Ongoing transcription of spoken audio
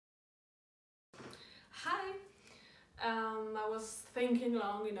Hi! I was thinking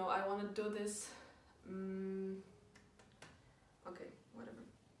long, I want to do this. Okay, whatever.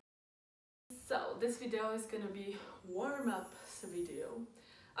 So, this video is gonna be warm-up video.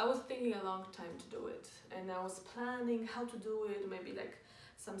 I was thinking a long time to do it, and I was planning how to do it, maybe like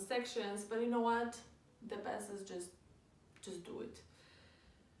some sections, but you know what? The best is just do it.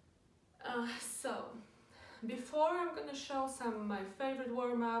 So, before I'm gonna show some of my favorite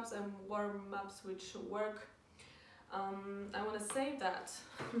warm-ups and warm-ups which work, I want to say that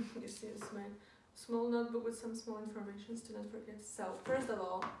you see this is my small notebook with some small information to not forget. So first of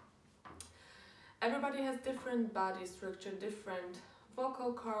all, everybody has different body structure, different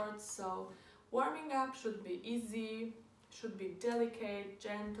vocal cords, so warming up should be easy, should be delicate,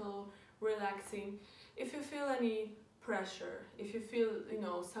 gentle, relaxing. If you feel any pressure, if you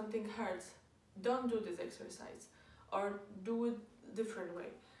feel something hurts, don't do this exercise, or do it different way.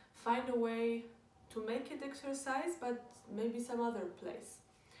 Find a way to make it exercise, but maybe some other place.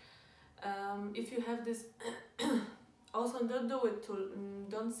 If you have this also don't do it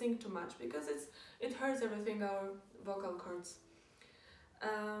don't sing too much, because it hurts everything, our vocal cords.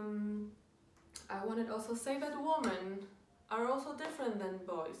 I wanted also say that women are also different than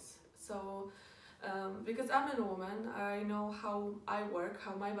boys, so because I'm a woman, I know how I work,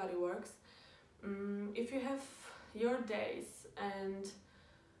 how my body works. If you have your days and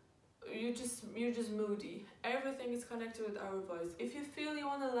you're just moody, everything is connected with our voice. If you feel you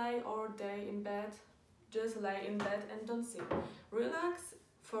want to lie all day in bed, just lie in bed and don't sing. Relax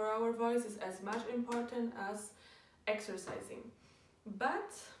for our voice is as much important as exercising.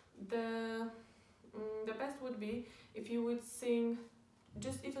 But the best would be if you would sing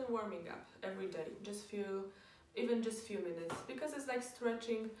just even warming up every day, just few minutes, because it's like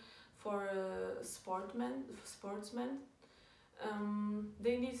stretching for sportsmen.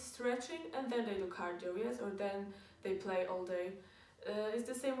 They need stretching and then they do cardio, yes, or then they play all day. It's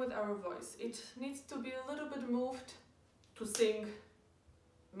the same with our voice. It needs to be a little bit moved to sing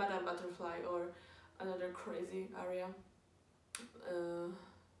Madame Butterfly or another crazy aria.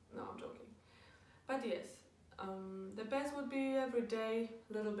 No, I'm joking. But yes, the best would be every day,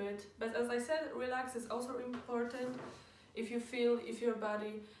 a little bit. But as I said, relax is also important. If you feel, if your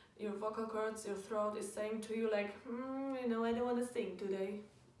body, your vocal cords, your throat is saying to you like, I don't want to sing today,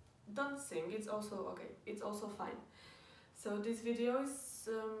 don't sing. It's also okay. It's also fine. So this video is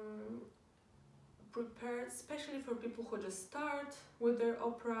prepared especially for people who just start with their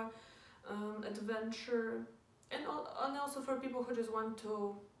opera adventure, and also for people who just want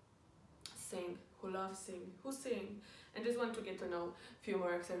to sing, who love who sing, and just want to get to know a few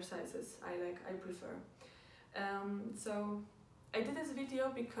more exercises I prefer. So I did this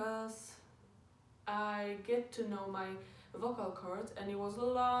video because I get to know my vocal cords, and it was a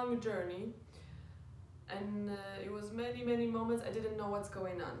long journey, and it was many moments I didn't know what's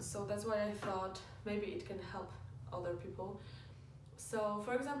going on, so that's why I thought maybe it can help other people. So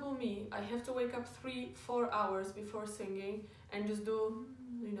for example, me, I have to wake up 3-4 hours before singing and just do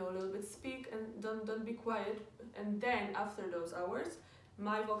a little bit speak and don't be quiet, and then after those hours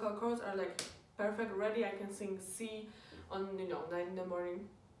my vocal cords are like perfect, ready. I can sing C on 9 in the morning,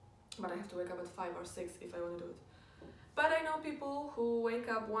 but I have to wake up at 5 or 6 if I want to do it. But I know people who wake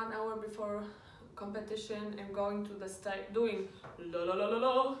up 1 hour before competition and going to the stage, doing la la la la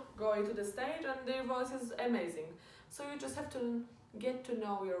la, going to the stage, and their voice is amazing. So you just have to get to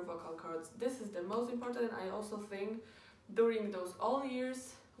know your vocal cords. This is the most important, and I also think during those all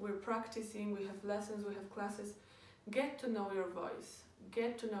years we're practicing, we have lessons, we have classes. Get to know your voice,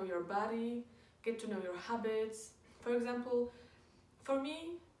 get to know your body, get to know your habits. For example, for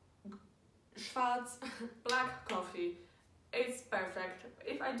me, schwarz, black coffee, it's perfect.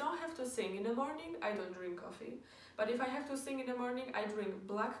 If I don't have to sing in the morning, I don't drink coffee. But if I have to sing in the morning, I drink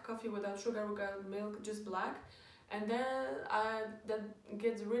black coffee without sugar, without milk, just black. And then I'm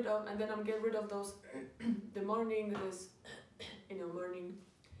get rid of those the morning, this morning.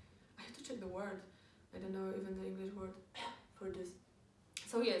 I have to check the word. I don't know even the English word for this.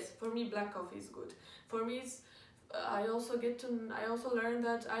 So yes, for me black coffee is good. For me it's I also learned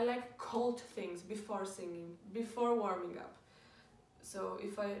that I like cold things before singing, before warming up. So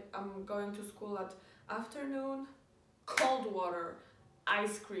if I'm going to school at afternoon, cold water,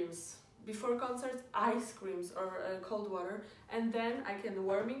 ice creams. Before concerts, ice creams or cold water, and then I can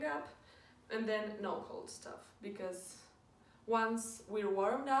warming up, and then no cold stuff, because once we're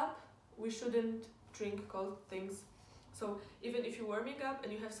warmed up, we shouldn't drink cold things. So even if you're warming up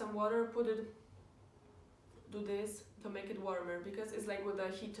and you have some water, do this to make it warmer, because it's like with a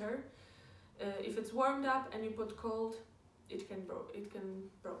heater. If it's warmed up and you put cold, it can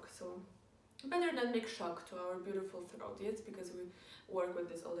broke. So better not make shock to our beautiful throat, yes, because we work with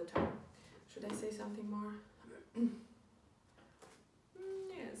this all the time. Should I say something more?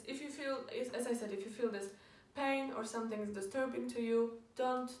 Yes, if you feel, as I said, if you feel this pain or something is disturbing to you,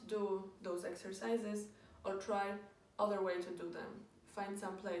 don't do those exercises or try other way to do them. Find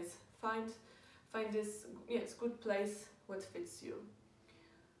some place, find this, yes, good place what fits you.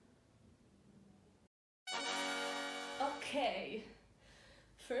 Okay,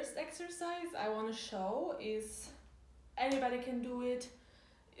 first exercise I want to show is, anybody can do it,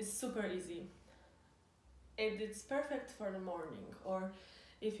 it's super easy. It's perfect for the morning, or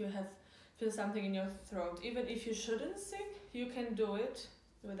if you feel something in your throat. Even if you shouldn't sing, you can do it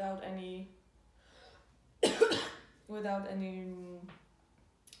without any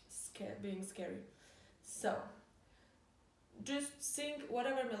being scary. So just sing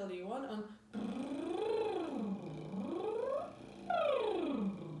whatever melody you want on.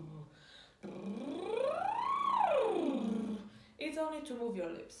 It's only to move your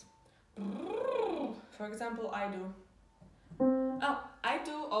lips. For example, I do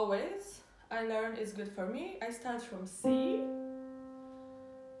always. I learn it's good for me. I start from C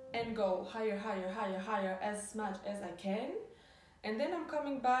and go higher, higher, higher, higher as much as I can. And then I'm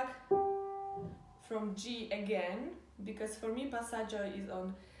coming back from G again, because for me passaggio is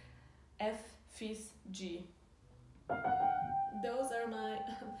on F, Fis, G. Those are my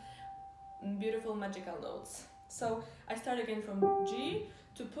beautiful magical notes. So I start again from G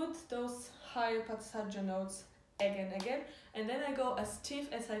to put those higher passaggio notes again, and then I go as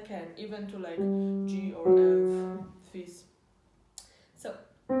stiff as I can, even to like G or F, Fis. So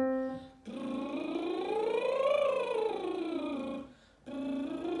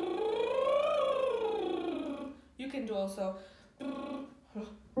you can do also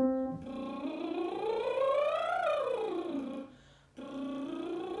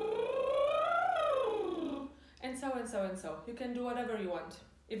and so. You can do whatever you want.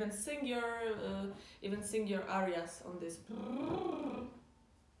 Even sing your arias on this.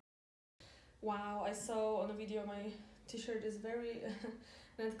 Wow, I saw on a video my t-shirt is very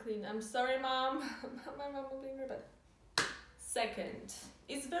not clean. I'm sorry, Mom. My mom will be very bad. Second,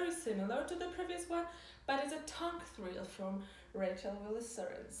 it's very similar to the previous one, but it's a tongue thrill from Rachel Willis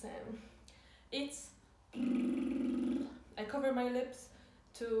Sorensen. It's I cover my lips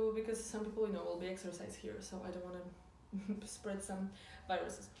too, because some people, you know, will be exercise here, so I don't want to spread some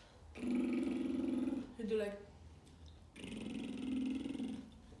viruses. You do like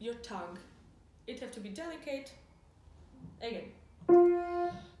your tongue. It have to be delicate. Again.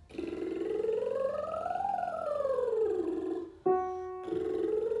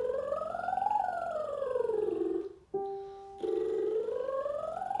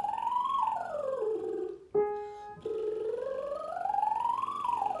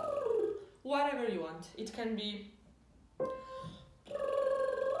 Whatever you want. It can be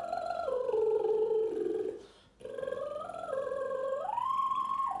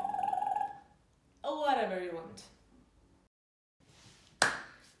whatever you want.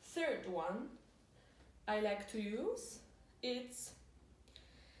 Third one I like to use, it's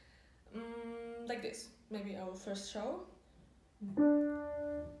like this. Maybe I will first show.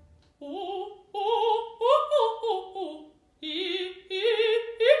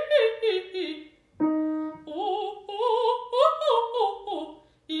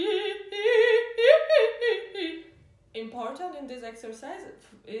 Important in this exercise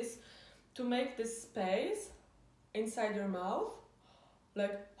is to make this space inside your mouth,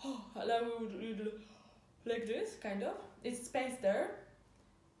 like this, kind of. It's space there,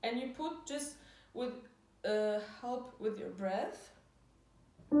 and you put just with help with your breath.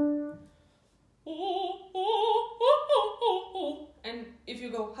 And if you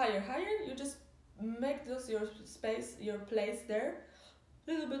go higher, you just make this your space, your place there,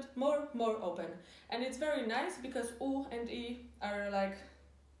 a little bit more open. And it's very nice because U and I are like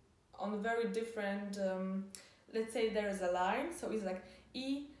on very different, let's say there is a line, so it's like I,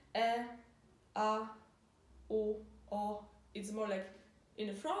 E, A, U, O. It's more like in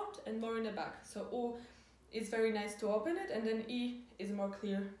the front and more in the back. So U is very nice to open it, and then I is more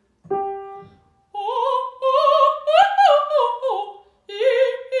clear.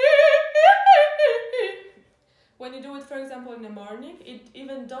 When you do it, for example, in the morning, it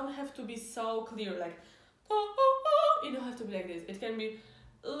even don't have to be so clear, like it don't have to be like this. It can be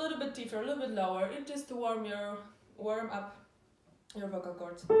a little bit deeper, a little bit lower. It just to warm up your vocal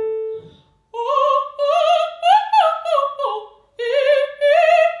cords.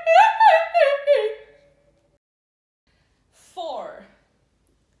 4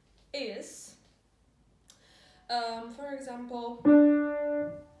 is, for example,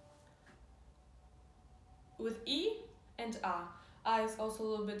 and A. A is also a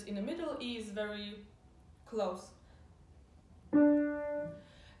little bit in the middle, E is very close.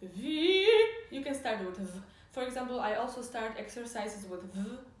 V, you can start with V. For example, I also start exercises with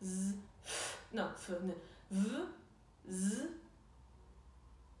V, Z, F, no, F, N, V, Z,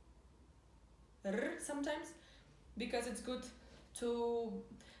 R sometimes, because it's good to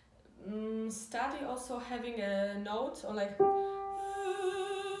study also having a note on like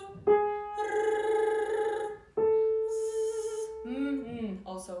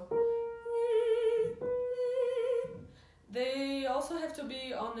also. They also have to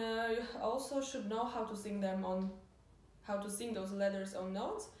be on you also should know how to sing them on how to sing those letters on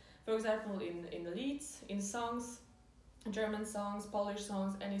notes. For example, in leads, in songs, German songs, Polish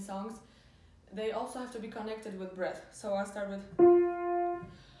songs, any songs, they also have to be connected with breath. So I'll start with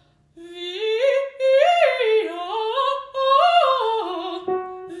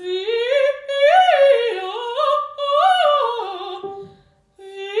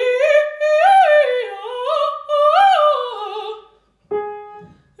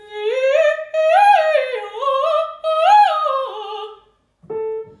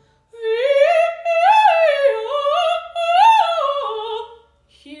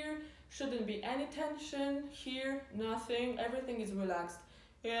here, nothing, everything is relaxed.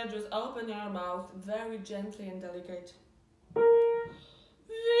 Yeah, just open your mouth very gently and delicate.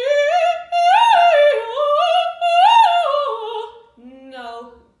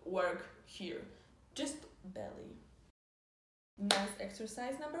 No work here, just belly. Nice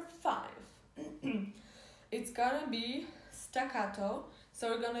exercise number 5. It's gonna be staccato, so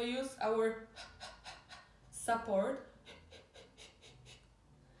we're gonna use our support.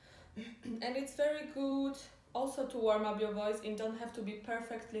 And it's very good also to warm up your voice. It don't have to be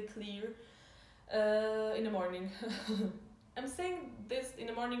perfectly clear in the morning. I'm saying this in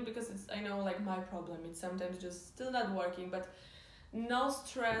the morning because it's, I know, like my problem. It's sometimes just still not working, but no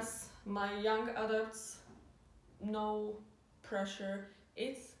stress, my young adults, no pressure.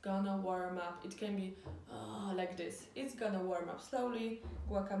 It's gonna warm up. It can be like this. It's gonna warm up slowly,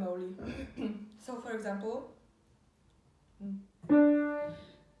 guacamole. So for example,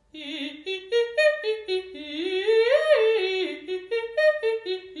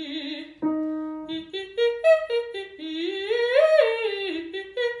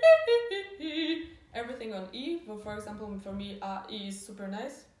 everything on E, but for example for me E is super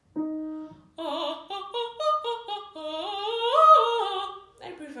nice.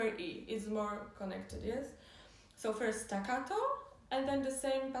 I prefer E, it's more connected, yes? So first staccato, and then the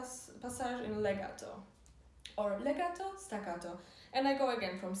same passage in legato. Or legato, staccato. And I go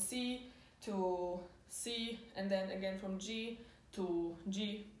again from C to C, and then again from G to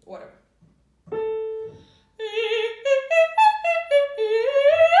G, whatever.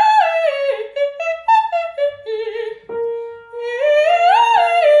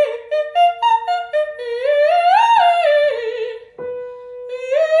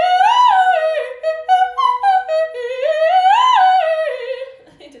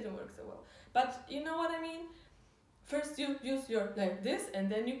 It didn't work so well, but you know what I mean? First you use your like this, and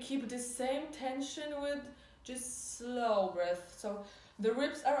then you keep the same tension with just slow breath. So the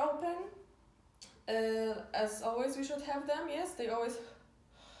ribs are open, as always we should have them, yes, they always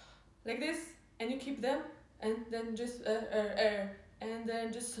like this, and you keep them, and then just air, and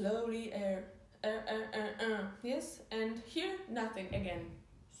then just slowly air, yes, and here nothing, again,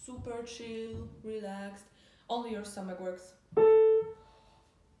 super chill, relaxed, only your stomach works.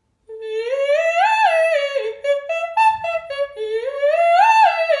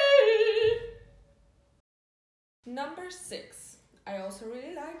 Number 6, I also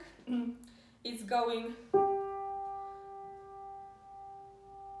really like. It's going.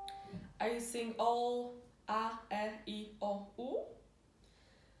 I sing all A, E, I, O, U.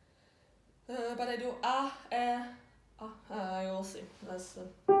 But I do A, E, A. You will see. Let's.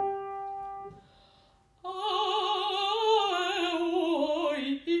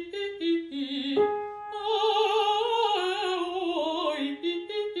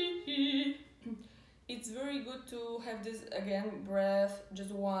 It's very good to have this again breath,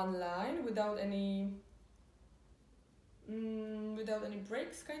 just one line without any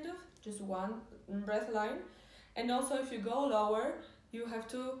breaks, kind of just one breath line. And also if you go lower, you have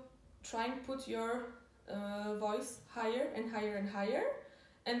to try and put your voice higher and higher and higher,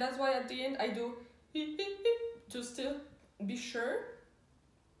 and that's why at the end I do to still be sure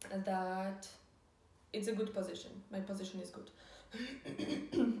that it's a good position. My position is good.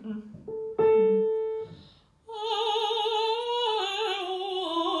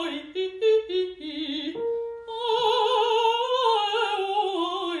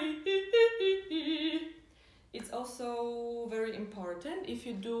 It's also very important. If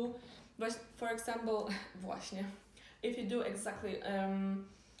you do, for example, właśnie, if you do exactly,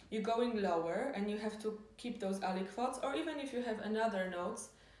 you're going lower and you have to keep those aliquots, or even if you have another notes,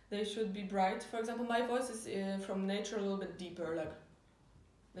 they should be bright. For example, my voice is from nature a little bit deeper,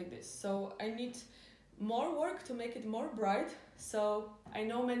 like this. So I need more work to make it more bright. So I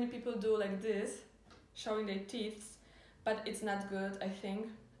know many people do like this, showing their teeth, but it's not good, I think.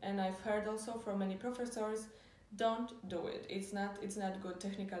 And I've heard also from many professors, don't do it. It's not good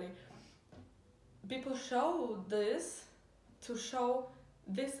technically. People show this to show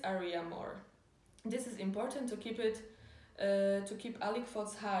this area more. This is important to keep it, to keep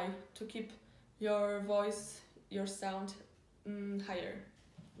aliquots high, to keep your voice, your sound higher.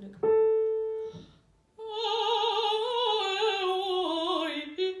 Look.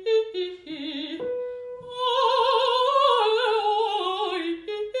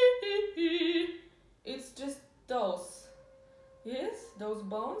 It's just those. Yes, those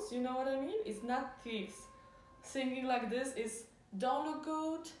bones, you know what I mean? It's not thieves. Singing like this is don't look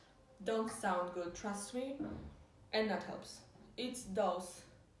good, don't sound good, trust me, and that helps. It's those,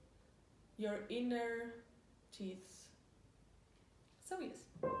 your inner teeth. So yes.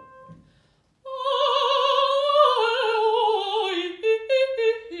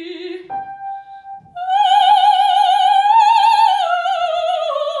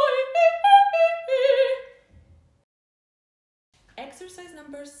 Exercise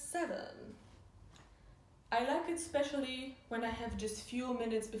number 7. I like it especially when I have just few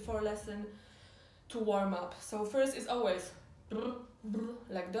minutes before lesson to warm up. So first is always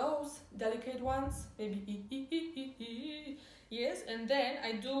like those delicate ones, maybe yes, and then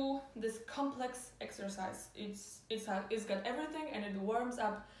I do this complex exercise. It's got everything and it warms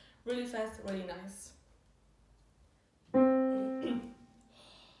up really fast, really nice.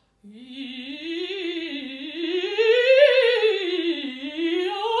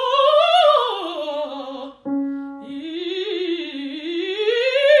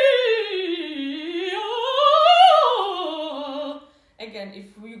 Again,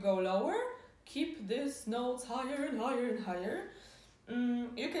 if we go lower, keep these notes higher and higher and higher.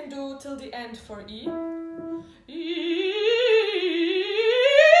 You can do till the end for E.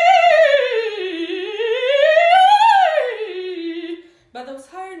 But those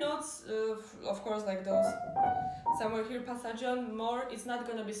higher notes, of course, like those somewhere here, passagion more, it's not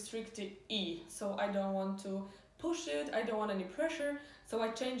gonna be strictly E. So I don't want to push it, I don't want any pressure. So I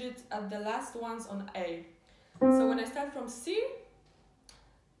change it at the last ones on A. So when I start from C,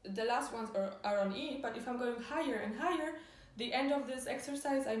 the last ones are on E, but if I'm going higher and higher, the end of this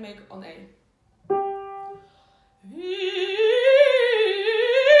exercise I make on A.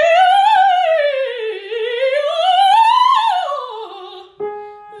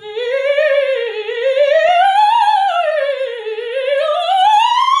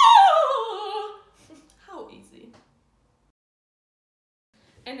 How easy.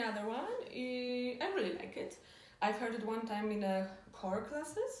 Another one, I really like it. I've heard it one time in a core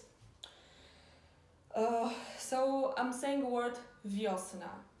classes. So I'm saying the word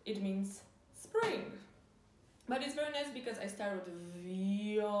wiosna. It means spring. But it's very nice because I start with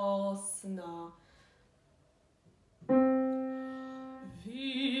wiosna.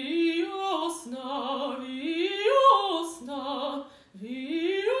 Wiosna, wiosna,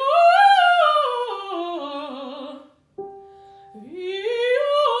 wiosna.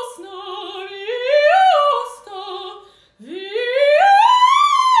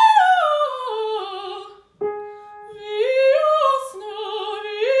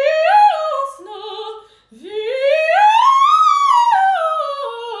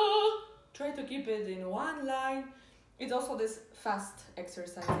 It's also this fast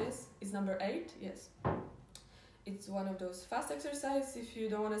exercises. It's number 8, yes. It's one of those fast exercises. If you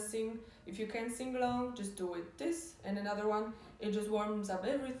don't want to sing, if you can't sing along, just do it this. And another one, it just warms up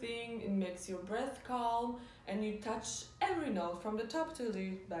everything. It makes your breath calm, and you touch every note from the top to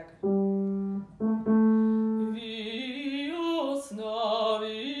the back. Wiosna,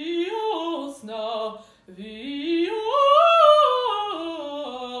 wiosna, wiosna.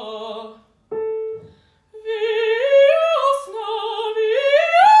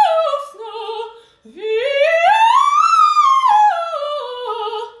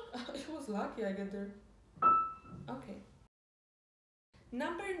 I get there. Okay.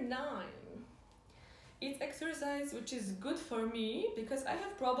 Number 9. It's exercise which is good for me because I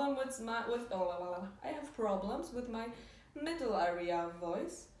have problem with my middle area of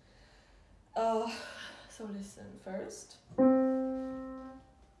voice. So listen first.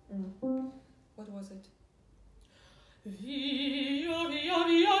 What was it? Via via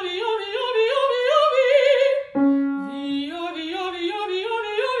via via via via via via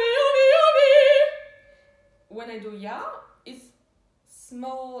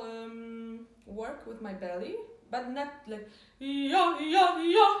work with my belly, but not like yeah, yeah,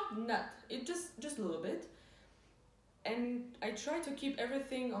 yeah, not. It just a little bit. And I try to keep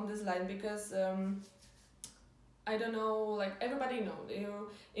everything on this line because I don't know, like everybody know, you're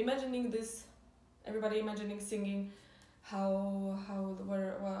imagining this, everybody imagining singing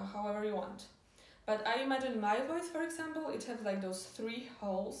however you want. But I imagine my voice, for example, it has like those 3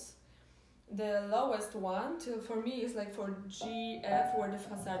 holes. The lowest one for me is like for G, F, where the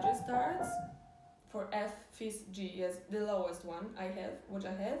passage starts. For F, Fis, G, yes, the lowest one which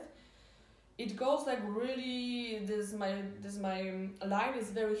I have. It goes like really, this my line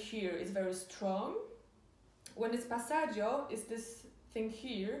is very here, it's very strong. When it's passaggio, it's this thing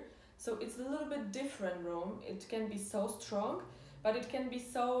here, so it's a little bit different room. It can be so strong, but it can be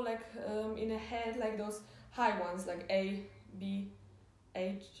so like in a head, like those high ones, like A, B,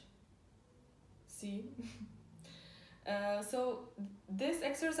 H, C. So this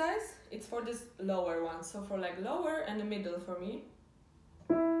exercise, it's for this lower one, so for like lower and the middle for me.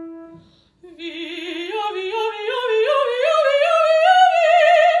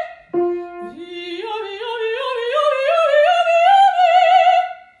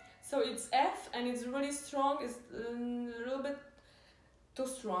 So it's F and it's really strong, it's a little bit too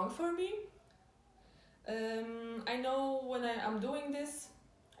strong for me. I know when I'm doing this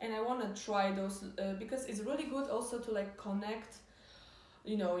and I want to try those because it's really good also to like connect,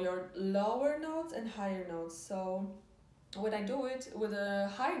 you know, your lower notes and higher notes. So when I do it with the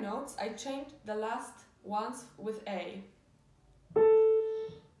high notes, I change the last ones with A.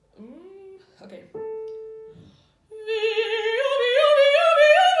 Okay.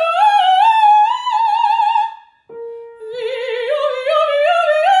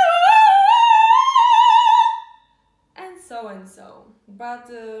 And so. But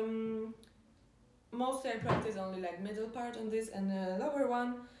mostly I practice only like middle part on this, and the lower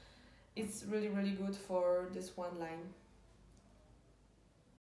one, it's really good for this one line.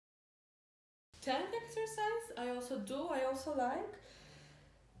 10th exercise I also like.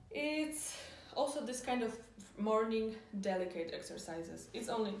 It's also this kind of morning delicate exercises. It's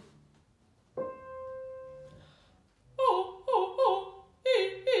only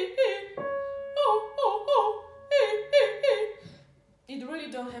it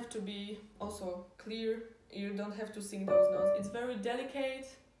really don't have to be also clear. You don't have to sing those notes. It's very delicate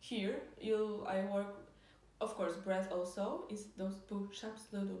here. I work, of course, breath also is those push-ups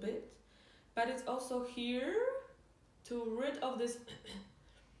a little bit, but it's also here to rid of this.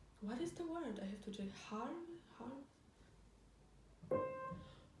 What is the word? I have to check. Harm.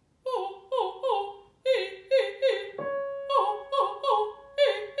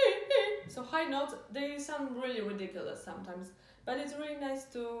 So high notes, they sound really ridiculous sometimes, but it's really nice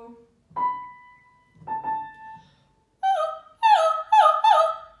to.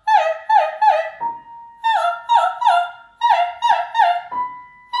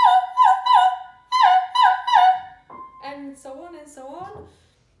 And so on.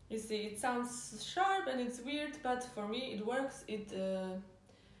 You see, it sounds sharp and it's weird, but for me it works.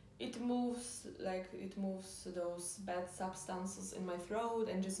 It moves those bad substances in my throat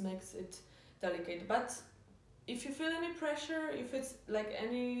and just makes it delicate. But if you feel any pressure, if it's like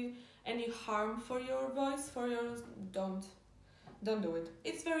any harm for your voice, don't do it.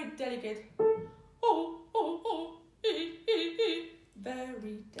 It's very delicate.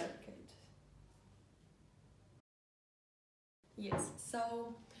 Very delicate. Yes,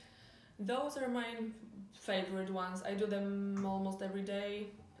 so those are my favorite ones. I do them almost every day,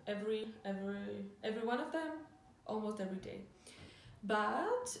 every one of them, almost every day.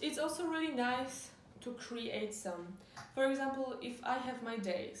 But it's also really nice to create some. For example, if I have my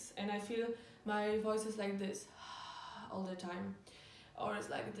days and I feel my voice is like this all the time, or it's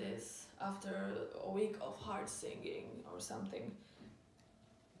like this after a week of hard singing or something,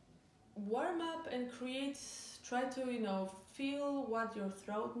 warm up and create, try to, feel what your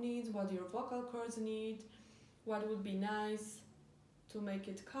throat needs, what your vocal cords need, what would be nice to make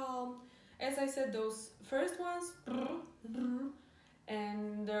it calm. As I said, those first ones,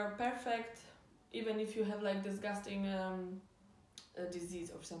 and they're perfect even if you have like disgusting disease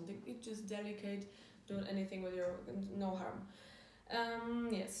or something. It's just delicate, do anything with your, no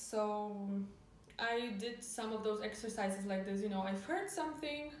harm. Yes, so I did some of those exercises like this, I've heard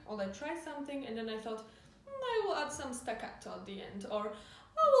something or I tried something and then I thought, I will add some staccato at the end, or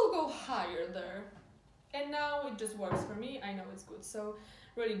I will go higher there. And now it just works for me. I know it's good. So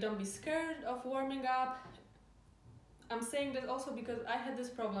really don't be scared of warming up. I'm saying that also because I had this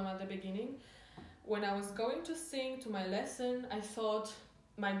problem at the beginning. When I was going to sing to my lesson, I thought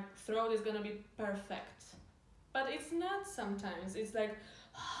my throat is gonna be perfect. But it's not sometimes. It's like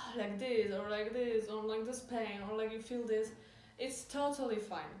like this or like this pain or like you feel this, it's totally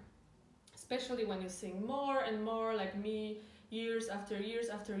fine. Especially when you sing more and more like me, years after years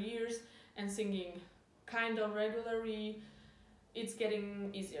after years, and singing kind of regularly, it's getting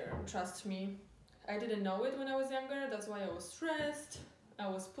easier, trust me. I didn't know it when I was younger, that's why I was stressed. I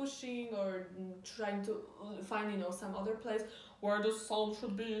was pushing or trying to find, you know, some other place where the sound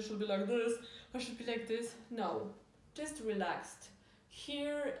should be like this, or should be like this. No, just relaxed.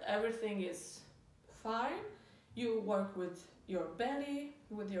 Here, everything is fine. You work with your belly,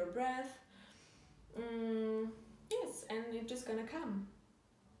 with your breath. Yes, and it's just gonna come.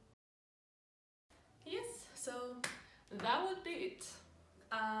 Yes, so that would be it.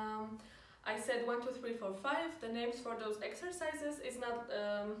 I said 1, 2, 3, 4, 5. The names for those exercises is not.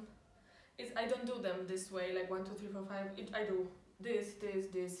 I don't do them this way, like 1, 2, 3, 4, 5. I do this.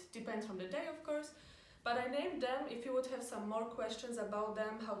 Depends from the day, of course. But I named them. If you would have some more questions about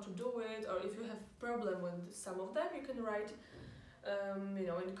them, how to do it, or if you have problem with some of them, you can write, you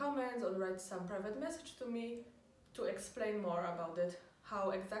know, in the comments or write some private message to me to explain more about it.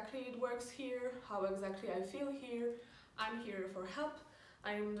 How exactly it works here, how exactly I feel here. I'm here for help.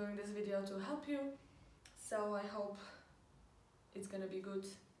 I am doing this video to help you. So I hope it's gonna be good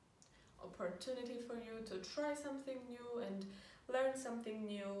opportunity for you to try something new and learn something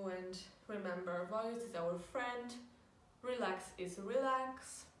new. And remember, voice is our friend. Relax is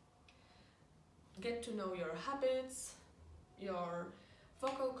relax. Get to know your habits, your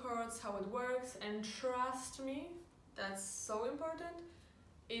vocal cords, how it works, and trust me, that's so important.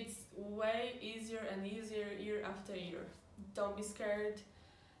 It's way easier and easier year after year. Don't be scared,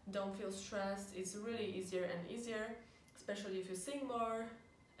 don't feel stressed. It's really easier and easier, especially if you sing more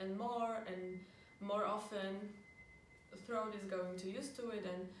and more often. The throat is going to used to it,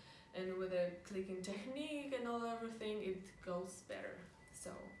 and with a clicking technique and all everything, it goes better.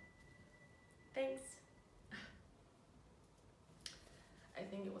 So thanks. I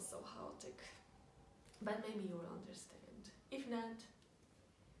think it was so chaotic, but maybe you will understand. If not,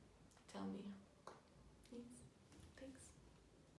 tell me.